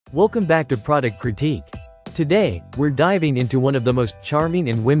Welcome back to Product Critique. Today, we're diving into one of the most charming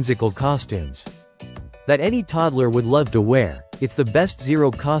and whimsical costumes that any toddler would love to wear. It's the best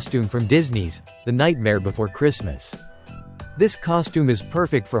Zero costume from Disney's The Nightmare Before Christmas. This costume is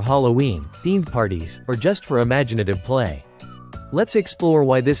perfect for Halloween, themed parties, or just for imaginative play. Let's explore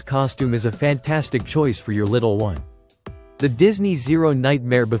why this costume is a fantastic choice for your little one. The Disney Zero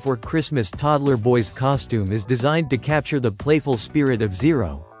Nightmare Before Christmas toddler boy's costume is designed to capture the playful spirit of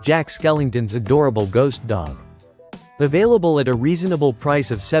Zero, Jack Skellington's adorable ghost dog. Available at a reasonable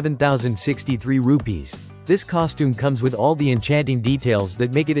price of 7,063 rupees, this costume comes with all the enchanting details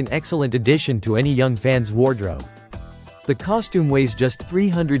that make it an excellent addition to any young fan's wardrobe. The costume weighs just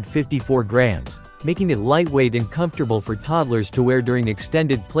 354 grams, making it lightweight and comfortable for toddlers to wear during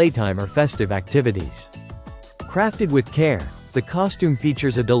extended playtime or festive activities. Crafted with care, the costume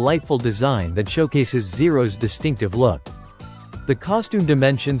features a delightful design that showcases Zero's distinctive look. The costume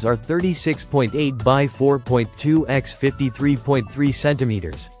dimensions are 36.8 by 4.2 x 53.3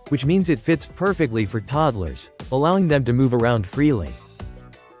 centimeters, which means it fits perfectly for toddlers, allowing them to move around freely.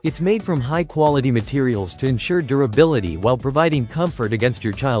 It's made from high-quality materials to ensure durability while providing comfort against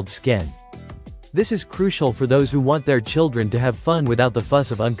your child's skin. This is crucial for those who want their children to have fun without the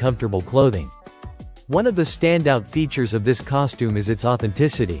fuss of uncomfortable clothing. One of the standout features of this costume is its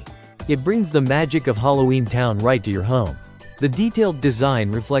authenticity. It brings the magic of Halloween Town right to your home. The detailed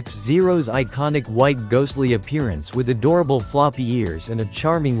design reflects Zero's iconic white ghostly appearance with adorable floppy ears and a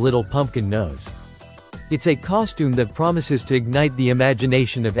charming little pumpkin nose. It's a costume that promises to ignite the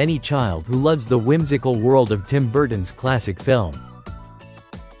imagination of any child who loves the whimsical world of Tim Burton's classic film.